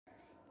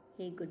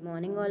Hey, good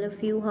morning, all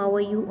of you. How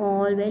are you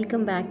all?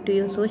 Welcome back to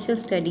your social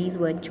studies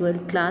virtual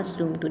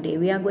classroom. Today,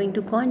 we are going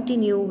to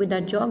continue with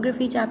our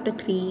geography chapter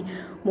 3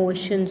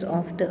 motions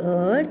of the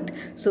earth.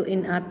 So,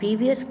 in our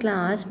previous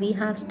class, we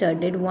have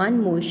studied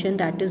one motion,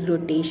 that is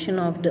rotation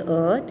of the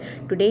earth.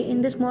 Today,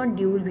 in this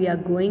module, we are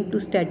going to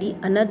study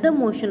another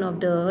motion of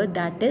the earth,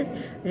 that is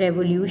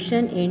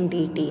revolution in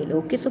detail.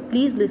 Okay, so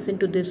please listen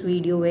to this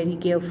video very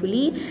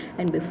carefully.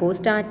 And before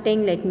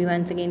starting, let me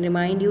once again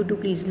remind you to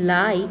please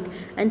like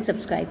and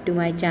subscribe to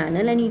my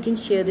channel, and you can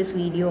share this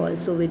video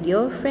also with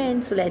your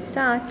friends. So let's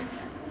start.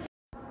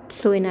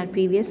 So in our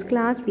previous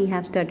class we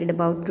have studied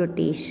about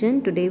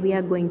rotation. Today we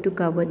are going to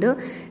cover the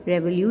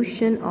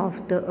revolution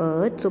of the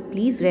earth. So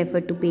please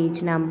refer to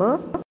page number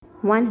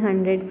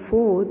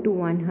 104 to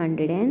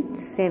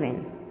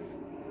 107.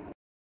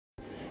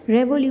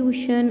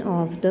 Revolution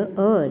of the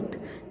earth.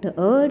 The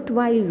earth,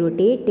 while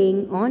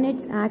rotating on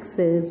its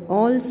axis,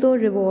 also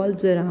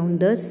revolves around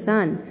the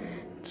sun.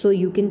 So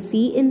you can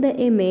see in the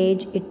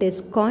image, it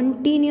is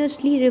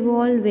continuously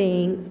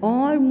revolving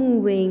or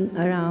moving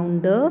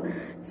around the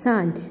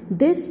sun.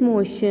 This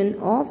motion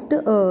of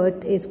the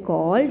earth is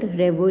called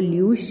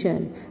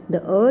revolution.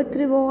 The earth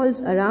revolves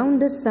around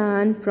the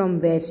sun from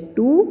west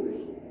to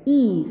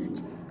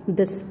east.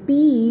 The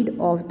speed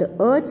of the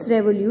earth's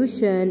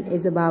revolution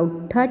is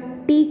about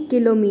 30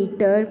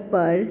 kilometer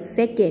per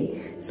second.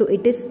 So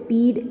its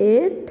speed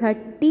is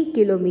 30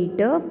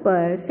 kilometer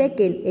per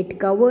second. It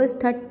covers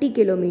 30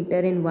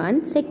 kilometer in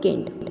 1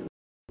 second.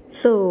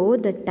 So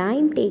the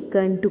time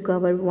taken to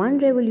cover one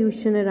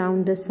revolution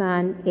around the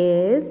sun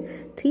is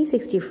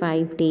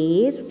 365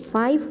 days,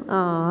 5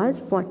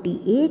 hours,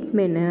 48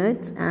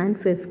 minutes and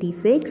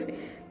 56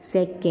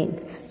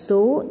 seconds.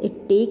 So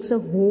it takes a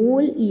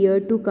whole year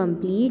to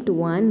complete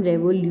one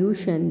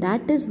revolution.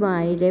 That is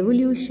why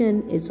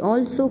revolution is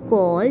also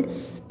called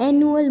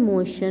annual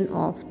motion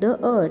of the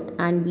earth,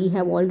 and we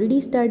have already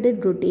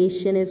studied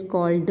rotation is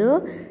called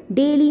the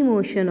daily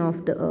motion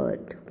of the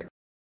earth.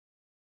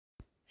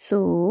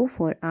 So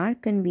for our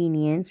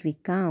convenience, we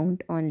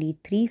count only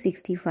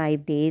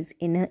 365 days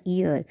in a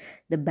year.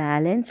 The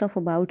balance of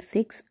about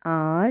 6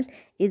 hours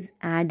is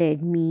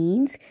added,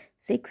 means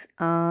 6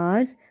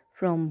 hours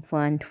from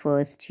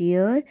first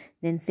year,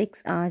 then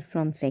 6 hours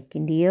from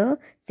second year,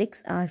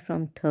 6 hours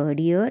from third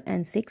year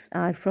and 6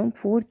 hours from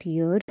fourth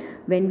year.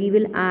 When we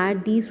will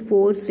add these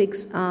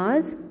 6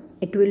 hours,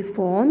 it will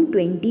form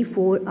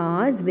 24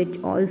 hours, which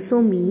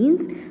also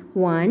means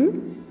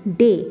 1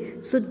 day.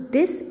 So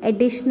this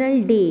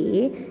additional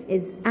day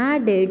is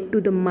added to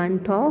the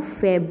month of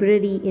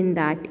February in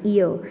that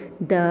year.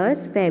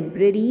 Thus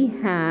February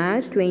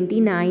has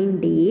 29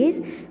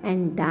 days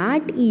and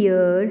that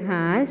year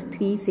has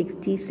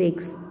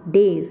 366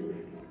 days.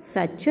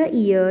 Such a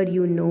year,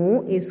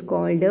 is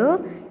called a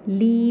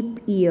leap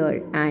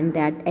year, and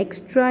that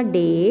extra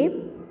day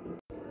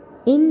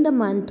in the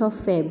month of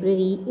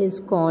February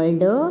is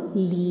called a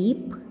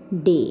leap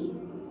day.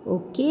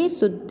 Okay,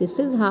 so this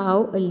is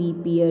how a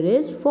leap year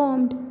is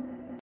formed.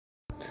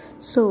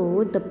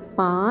 So the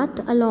path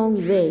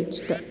along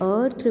which the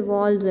earth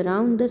revolves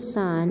around the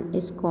sun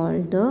is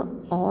called the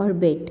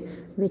orbit,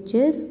 which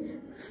is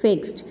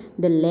fixed.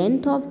 The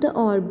length of the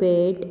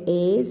orbit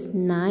is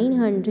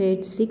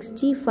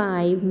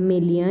 965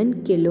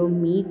 million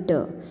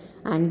kilometer,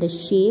 and the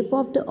shape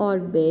of the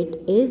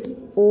orbit is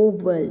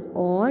oval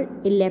or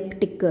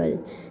elliptical.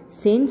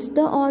 Since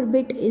the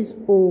orbit is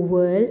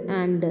oval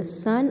and the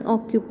sun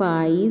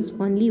occupies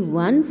only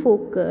one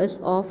focus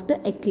of the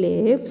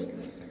eclipse,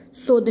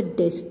 so the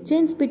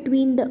distance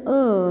between the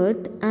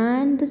earth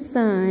and the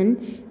sun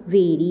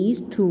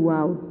varies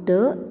throughout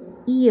the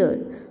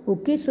year.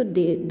 Okay, so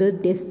the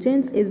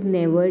distance is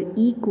never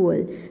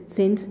equal.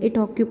 Since it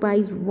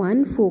occupies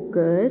one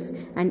focus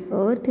and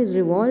earth is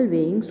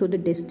revolving, so the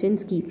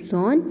distance keeps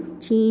on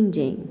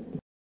changing.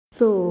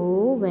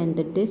 So when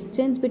the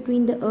distance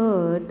between the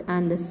earth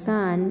and the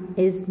sun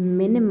is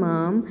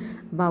minimum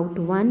about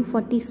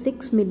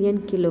 146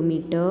 million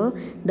kilometer,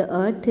 the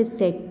earth is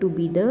said to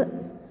be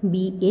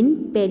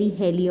in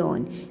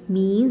perihelion,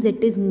 means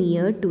it is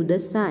near to the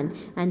sun,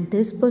 and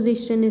this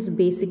position is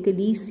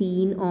basically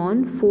seen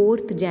on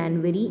 4th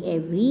January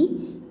every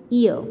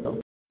year.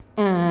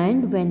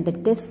 And when the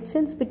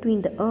distance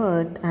between the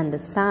earth and the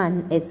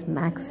sun is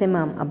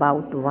maximum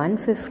about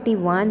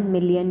 151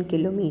 million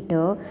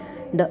kilometer,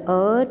 the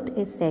earth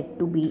is said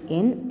to be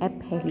in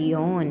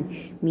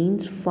aphelion,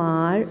 means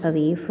far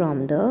away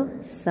from the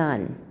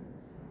sun,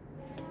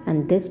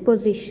 and this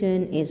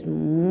position is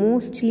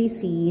mostly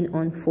seen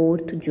on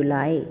 4th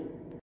July.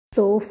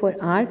 So for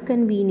our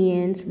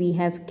convenience, we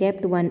have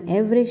kept one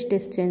average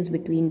distance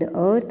between the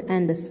earth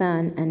and the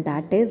sun, and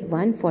that is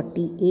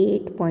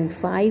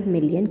 148.5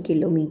 million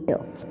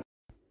kilometer.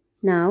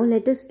 Now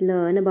let us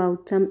learn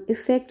about some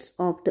effects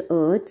of the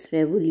earth's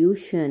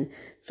revolution.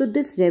 So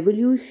this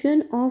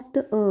revolution of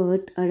the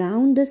earth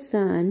around the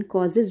sun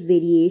causes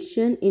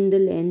variation in the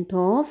length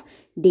of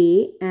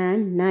day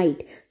and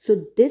night.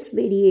 So this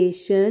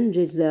variation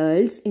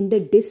results in the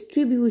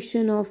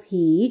distribution of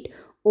heat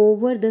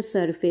over the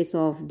surface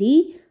of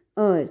the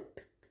earth.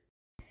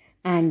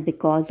 And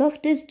because of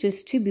this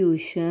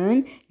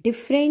distribution,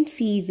 different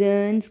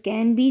seasons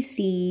can be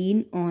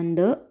seen on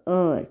the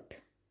earth.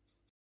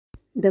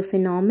 The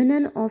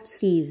phenomenon of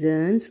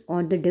seasons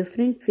or the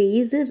different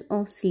phases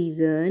of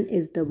season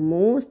is the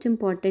most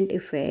important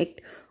effect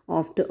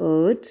of the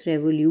earth's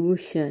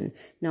revolution.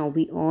 Now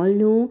we all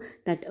know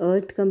that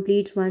earth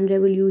completes one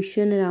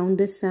revolution around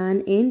the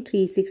sun in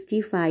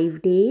 365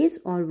 days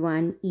or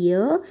 1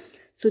 year.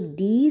 So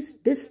these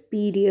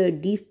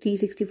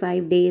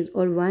 365 days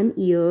or 1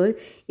 year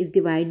is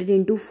divided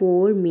into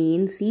 4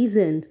 main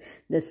seasons: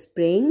 the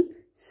spring,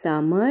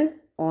 summer,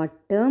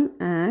 autumn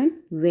and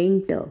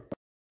winter.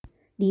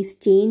 These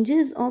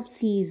changes of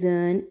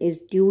season is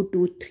due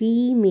to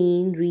 3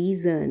 main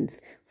reasons.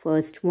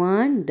 First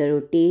one, the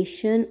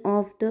rotation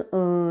of the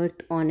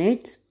earth on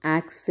its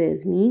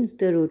axis, means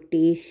the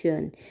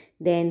rotation.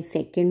 Then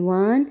second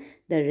one,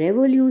 the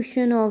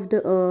revolution of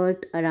the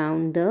earth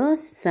around the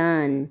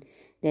sun.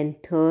 Then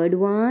third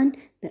one,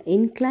 the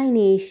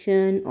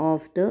inclination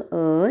of the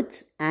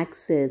earth's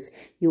axis.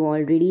 You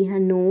already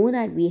know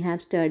that we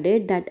have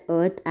studied that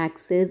earth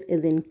axis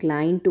is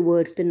inclined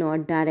towards the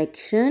north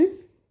direction.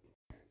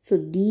 So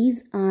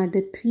these are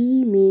the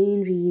 3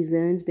 main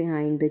reasons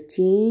behind the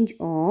change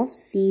of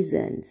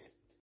seasons.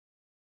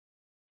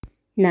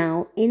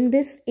 Now in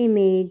this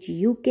image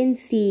you can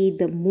see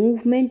the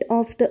movement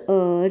of the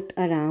earth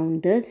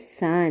around the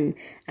sun,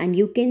 and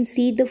you can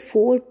see the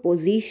 4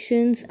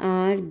 positions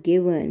are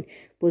given.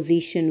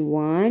 Position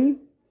 1,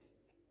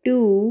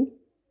 2,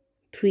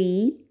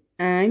 3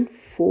 and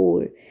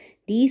 4.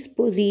 These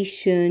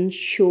positions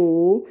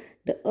show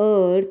the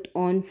earth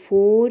on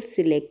 4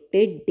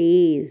 selected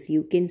days.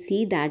 You can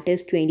see that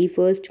is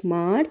 21st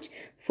March,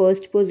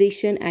 first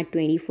position at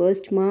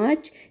 21st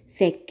March,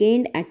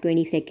 second at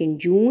 22nd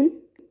June,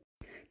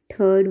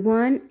 third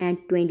one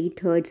at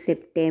 23rd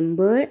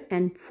September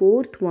and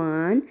fourth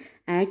one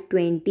at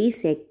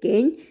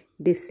 22nd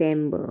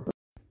December.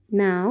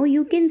 Now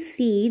you can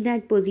see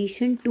that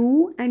position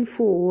 2 and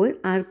 4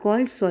 are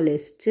called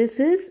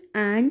solstices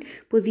and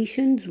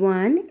positions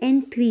 1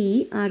 and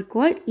 3 are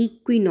called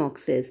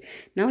equinoxes.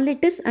 Now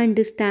let us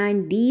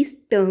understand these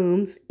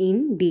terms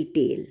in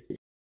detail.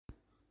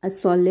 A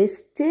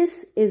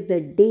solstice is the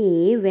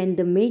day when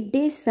the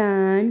midday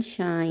sun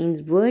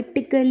shines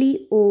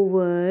vertically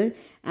over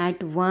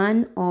at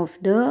one of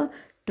the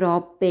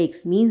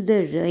tropics, means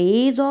the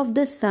rays of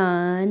the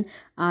sun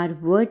are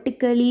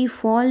vertically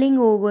falling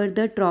over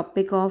the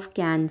Tropic of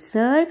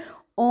Cancer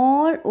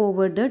or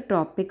over the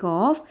Tropic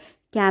of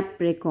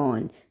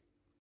Capricorn.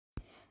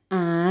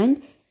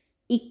 And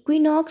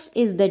equinox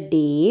is the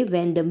day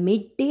when the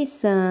midday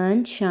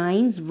sun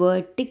shines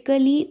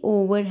vertically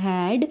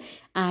overhead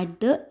at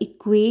the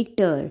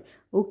equator.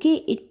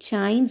 Okay, it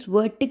shines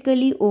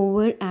vertically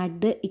over at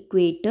the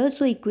equator.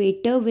 So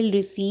equator will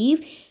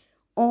receive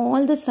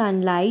all the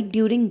sunlight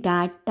during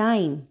that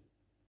time.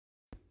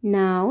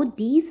 Now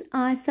these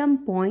are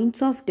some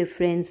points of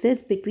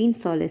differences between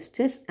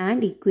solstice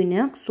and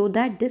equinox so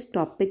that this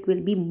topic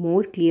will be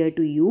more clear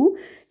to you.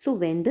 So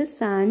when the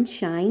sun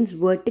shines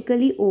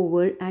vertically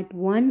over at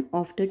one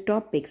of the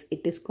tropics,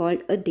 it is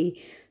called a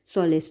day,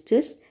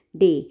 solstice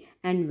day.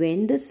 And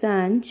when the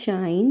sun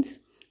shines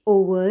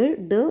over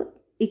the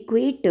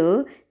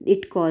equator,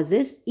 it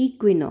causes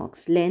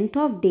equinox. Length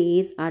of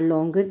days are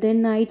longer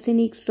than nights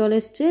in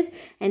solstice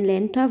and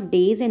length of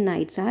days and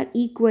nights are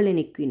equal in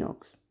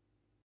equinox.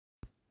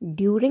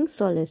 During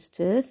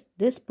solstice,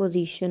 this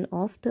position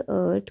of the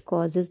earth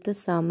causes the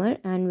summer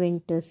and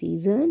winter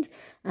seasons,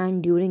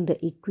 and during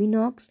the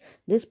equinox,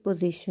 this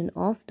position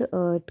of the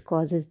earth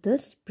causes the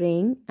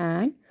spring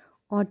and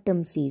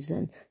autumn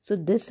season. So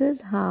this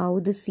is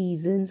how the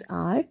seasons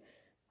are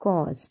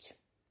caused.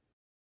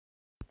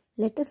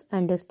 Let us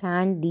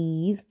understand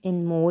these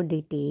in more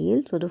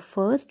detail. So the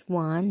first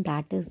one,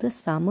 that is the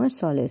summer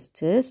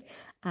solstice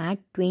at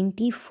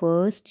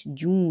 21st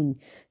June.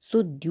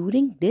 So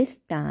during this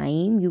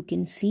time, you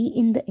can see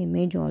in the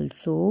image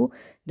also,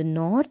 the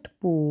North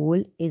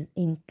Pole is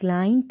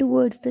inclined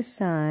towards the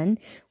sun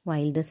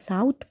while the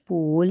South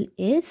Pole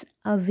is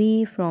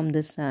away from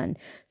the sun.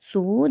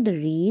 So the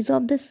rays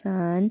of the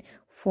sun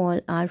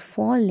are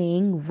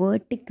falling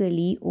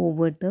vertically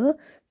over the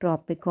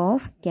Tropic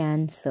of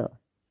Cancer.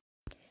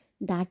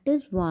 That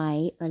is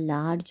why a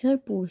larger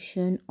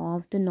portion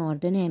of the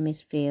northern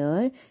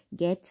hemisphere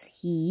gets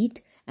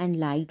heat and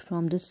light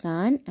from the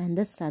sun, and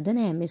the southern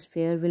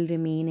hemisphere will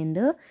remain in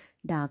the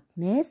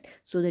darkness.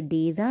 So the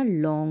days are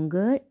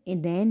longer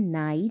than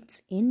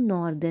nights in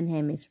northern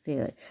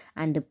hemisphere,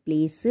 and the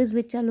places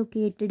which are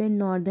located in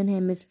northern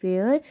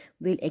hemisphere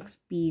will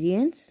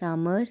experience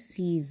summer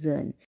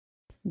season.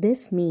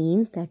 This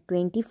means that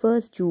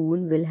 21st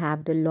June will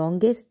have the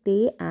longest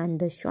day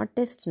and the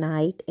shortest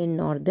night in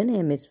northern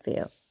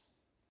hemisphere.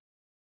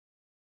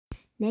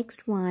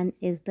 Next one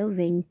is the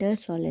winter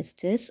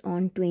solstice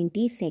on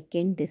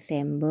 22nd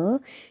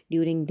December.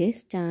 During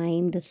this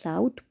time, the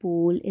South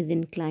Pole is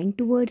inclined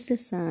towards the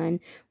sun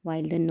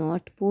while the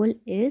North Pole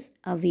is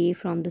away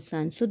from the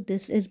sun. So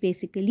this is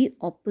basically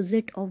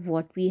opposite of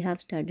what we have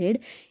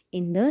studied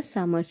in the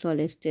summer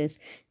solstice.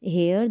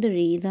 Here the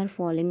rays are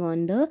falling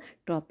on the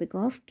Tropic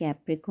of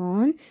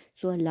Capricorn.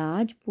 So a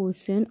large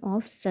portion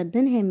of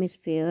southern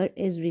hemisphere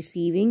is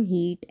receiving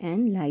heat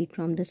and light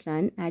from the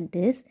sun at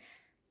this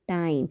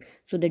time.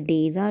 So the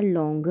days are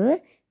longer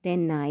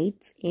than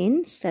nights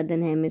in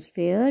southern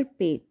hemisphere.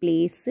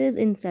 Places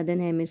in southern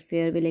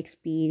hemisphere will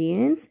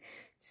experience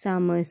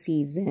summer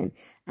season,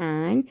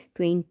 and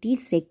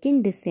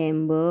 22nd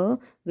December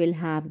will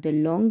have the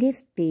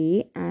longest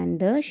day and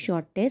the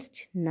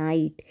shortest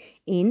night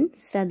in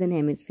southern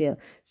hemisphere.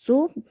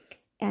 So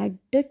at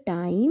the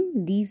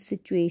time, these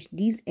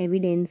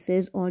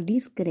evidences or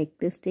these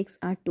characteristics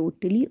are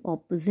totally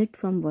opposite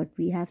from what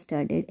we have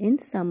studied in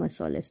summer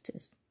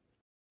solstice.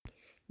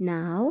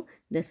 Now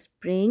the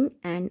spring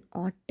and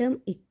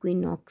autumn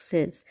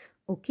equinoxes.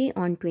 Okay,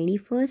 on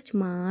 21st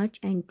March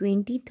and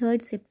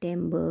 23rd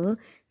September,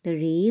 the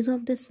rays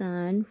of the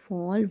sun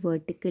fall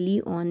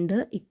vertically on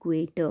the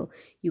equator.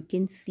 You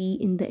can see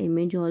in the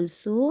image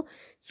also.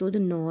 So the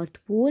North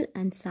Pole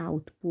and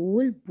South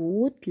Pole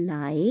both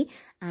lie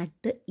at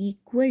the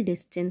equal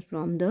distance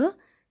from the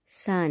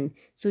sun.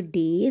 So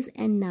days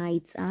and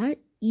nights are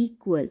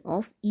equal,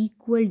 of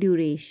equal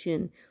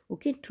duration,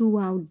 okay,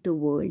 throughout the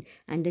world,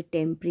 and the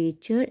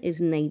temperature is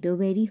neither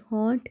very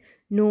hot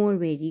nor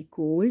very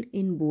cold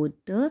in both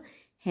the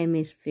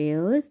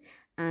hemispheres.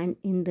 And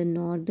in the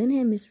northern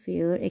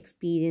hemisphere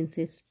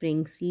experiences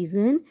spring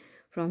season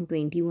from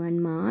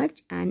 21 March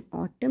and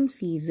autumn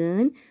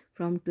season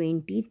from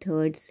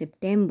 23rd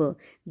September.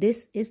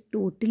 This is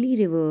totally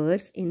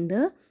reverse in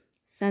the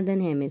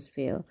southern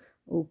hemisphere.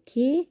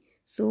 Okay,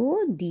 so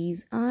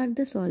these are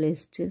the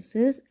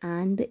solstices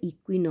and the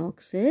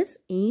equinoxes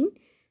in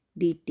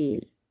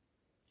detail.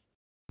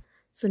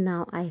 So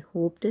now I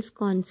hope this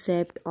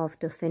concept of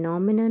the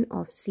phenomenon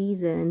of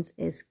seasons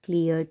is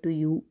clear to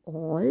you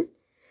all.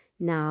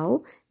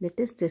 Now let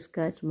us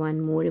discuss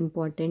one more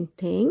important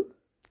thing.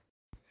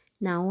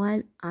 Now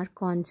our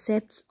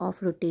concepts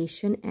of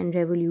rotation and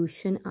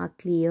revolution are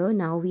clear.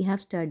 Now we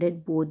have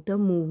studied both the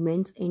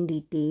movements in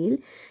detail.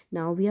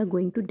 Now we are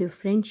going to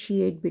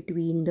differentiate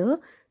between the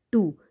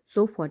two.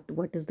 So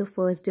what is the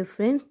first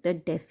difference? The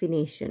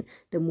definition.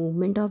 The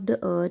movement of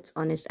the earth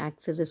on its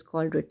axis is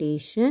called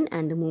rotation,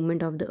 and the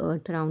movement of the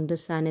earth around the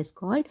sun is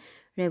called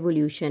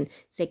revolution.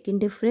 Second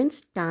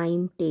difference,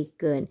 time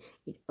taken.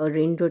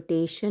 In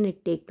rotation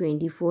it takes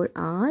 24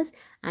 hours,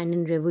 and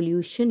in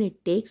revolution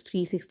it takes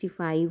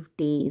 365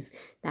 days.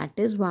 That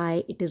is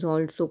why it is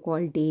also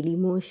called daily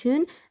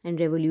motion, and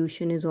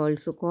revolution is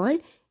also called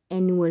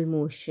annual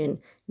motion.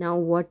 Now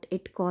what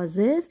it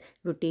causes?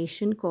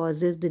 Rotation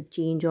causes the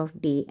change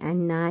of day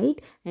and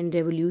night, and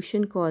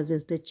revolution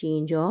causes the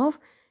change of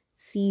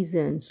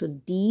season. So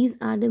these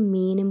are the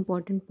main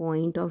important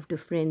point of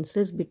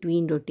differences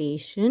between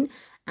rotation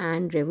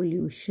and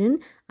revolution.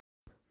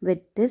 With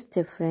this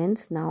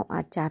difference, now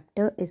our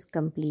chapter is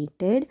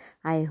completed.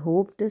 I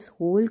hope this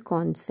whole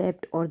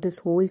concept or this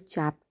whole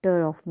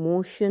chapter of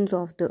motions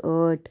of the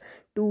earth,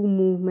 two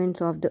movements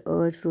of the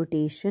earth,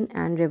 rotation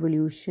and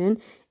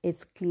revolution,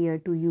 is clear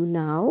to you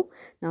now.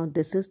 Now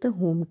this is the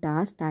home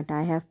task that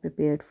I have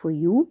prepared for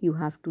you. You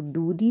have to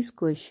do these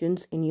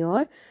questions in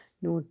your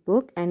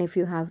notebook, and if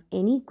you have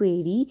any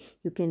query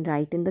you can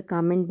write in the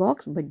comment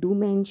box, but do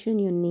mention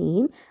your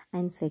name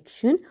and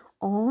section,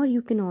 or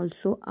you can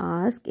also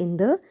ask in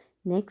the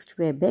next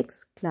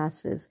WebEx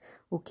classes.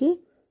 Okay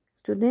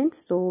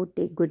students, so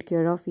take good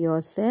care of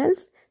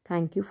yourselves.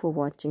 Thank you for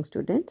watching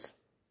students.